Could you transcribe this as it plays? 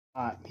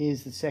Alright,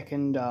 here's the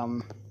second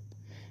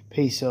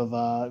piece of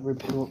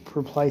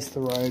replace the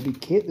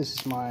Ryobi kit. This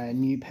is my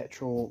new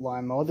petrol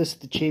line mower. This is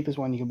the cheapest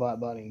one you can buy at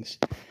Bunnings.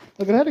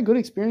 Look, I've had a good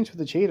experience with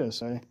the Cheetah,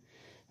 so if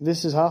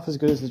this is half as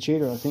good as the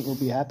Cheetah, I think we'll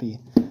be happy.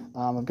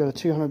 I've got a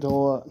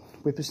 $200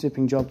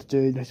 whippersnipping job to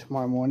do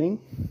tomorrow morning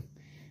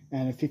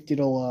and a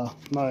 $50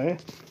 mow,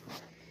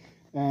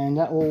 and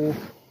that will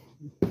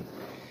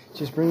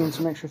just bring in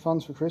some extra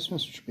funds for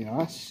Christmas, which would be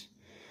nice.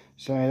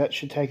 So that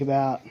should take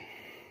about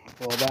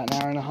an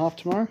hour and a half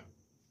tomorrow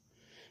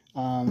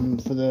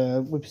for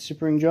the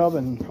whippersnipping job,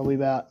 and probably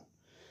about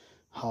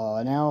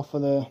an hour for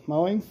the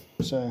mowing.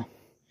 So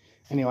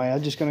anyway,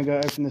 I'm just going to go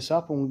open this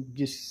up and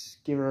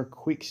just give her a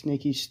quick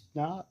sneaky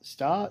start.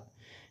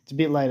 It's a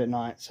bit late at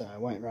night, so I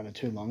won't run it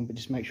too long, but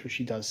just make sure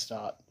she does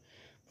start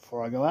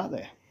before I go out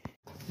there.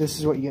 This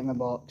is what you get in the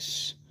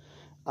box.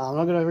 I'm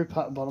not going to rip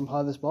apart the bottom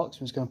part of this box.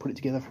 I'm just going to put it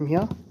together from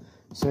here.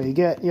 So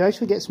you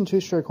actually get some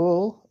 2-stroke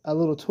oil, a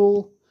little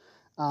tool,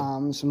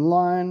 some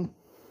line.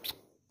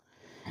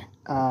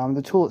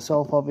 The tool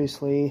itself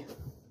obviously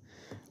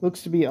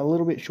looks to be a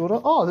little bit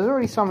shorter. Oh, there's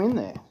already some in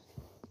there.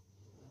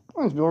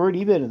 Oh, it's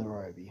already better than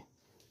Ryobi.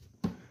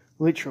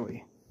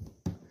 Literally.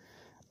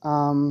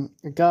 A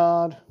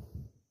guard.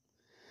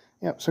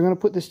 Yep, so I'm going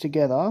to put this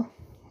together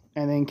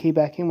and then key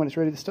back in when it's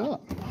ready to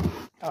start.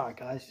 Alright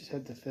guys, just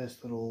had the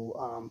first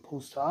little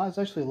pull start. It's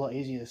actually a lot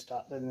easier to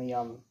start than the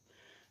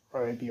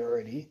Ryobi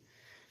already.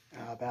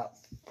 About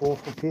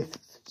 4th or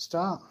 5th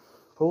start.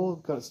 Pull,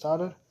 got it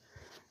started.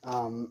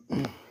 And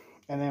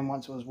then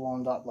once it was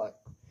warmed up, like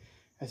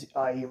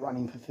i.e.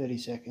 running for 30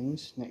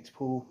 seconds, next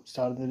pull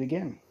started it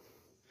again.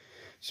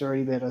 It's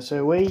already better.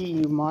 So where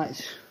you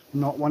might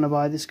not want to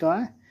buy this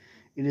guy,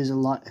 it is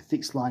a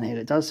fixed line head.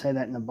 It does say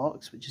that in the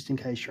box, but just in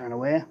case you're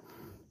unaware,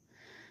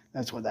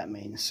 that's what that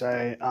means.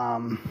 So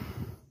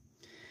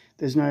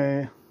there's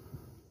no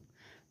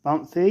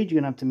bump feed.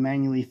 You're going to have to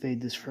manually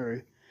feed this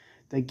through.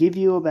 They give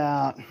you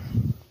about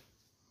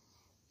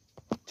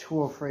 2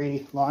 or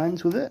 3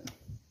 lines with it.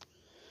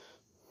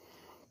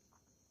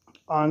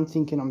 I'm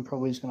thinking I'm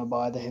probably just going to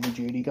buy the heavy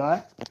duty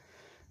guy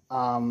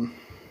on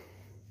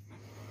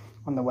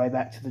the way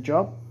back to the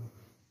job,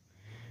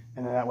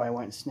 and then that way it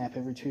won't snap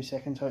every 2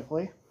 seconds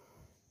hopefully.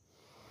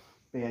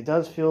 But yeah, it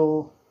does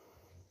feel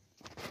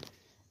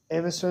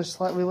ever so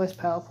slightly less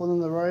powerful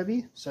than the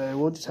Ryobi, so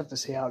we'll just have to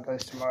see how it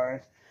goes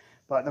tomorrow.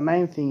 But the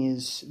main thing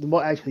is,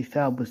 what actually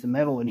failed was the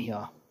metal in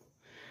here,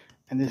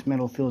 and this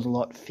metal feels a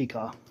lot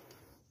thicker,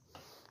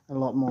 a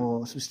lot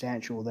more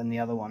substantial than the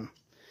other one.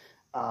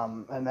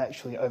 And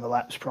actually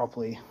overlaps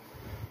properly,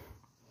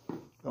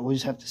 but we'll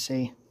just have to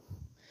see.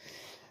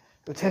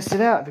 We'll test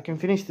it out. If it can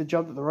finish the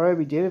job that the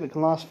Ryobi did, if it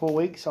can last 4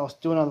 weeks, I'll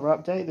do another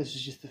update. This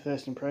is just the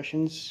first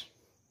impressions,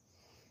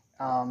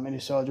 and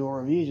if so, I'll do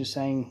a review just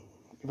saying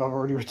if I've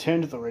already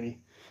returned it already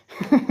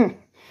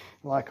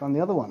like on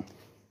the other one.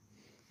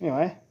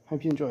 Anyway,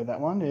 hope you enjoyed that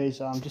one. There's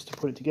just to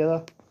put it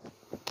together,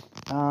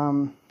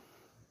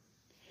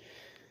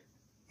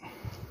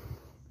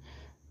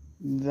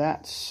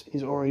 that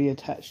is already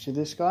attached to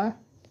this guy.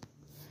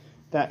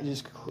 That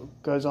just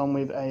goes on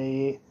with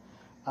a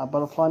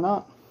butterfly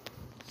nut.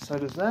 So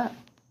does that.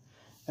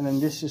 And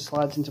then this just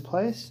slides into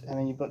place. And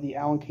then you've got the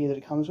Allen key that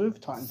it comes with.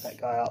 Tightens that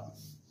guy up.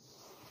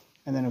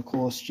 And then of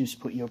course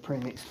just put your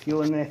pre-mixed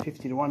fuel in there,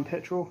 50 to 1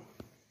 petrol.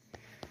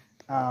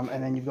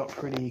 And then you've got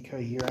pretty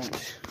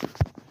coherent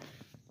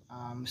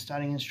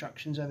starting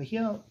instructions over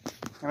here.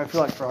 And I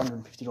feel like for $150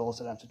 I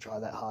don't have to try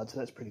that hard, so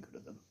that's pretty good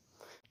of them.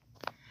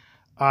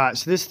 Alright,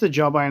 so this is the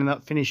job I ended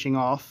up finishing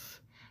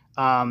off.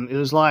 It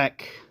was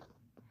like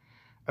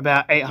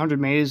about 800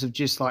 meters of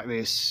just like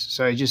this.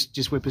 So just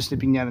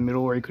whippersnipping down the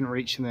middle where you couldn't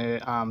reach in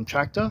the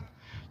tractor.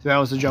 So that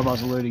was the job I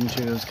was alluding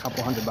to. It was a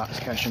couple $100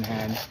 cash in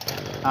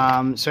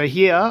hand. So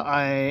here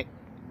I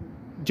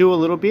do a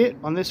little bit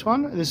on this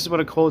one. This is what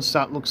a cold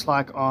start looks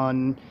like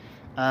on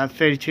a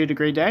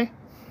 32-degree day.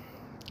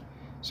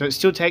 So it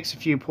still takes a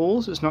few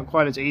pulls. It's not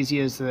quite as easy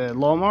as the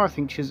lawnmower, I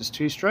think, because it's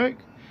 2-stroke.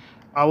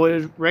 I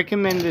would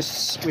recommend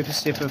this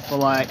whippersnipper for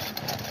like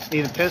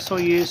either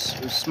personal use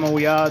or small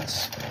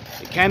yards.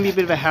 It can be a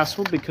bit of a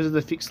hassle because of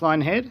the fixed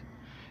line head.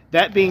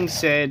 That being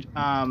said,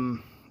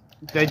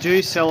 they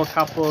do sell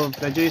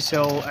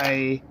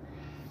a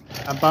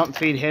bump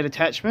feed head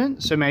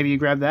attachment, so maybe you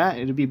grab that,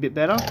 it'll be a bit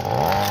better.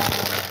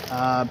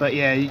 But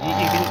yeah, you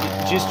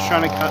can just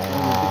trying to cut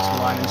little bits of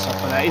line and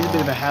stuff like that is a bit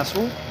of a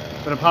hassle.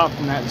 But apart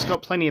from that, it's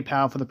got plenty of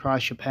power for the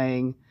price you're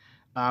paying.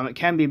 It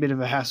can be a bit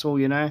of a hassle,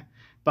 you know,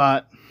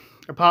 but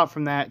apart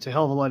from that, it's a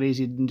hell of a lot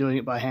easier than doing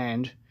it by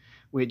hand,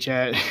 which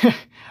at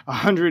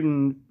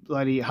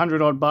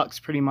 $100 odd bucks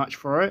pretty much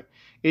for it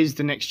is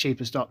the next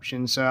cheapest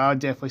option. So I would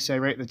definitely say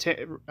rate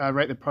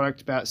the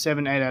product about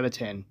 7, 8 out of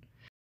 10.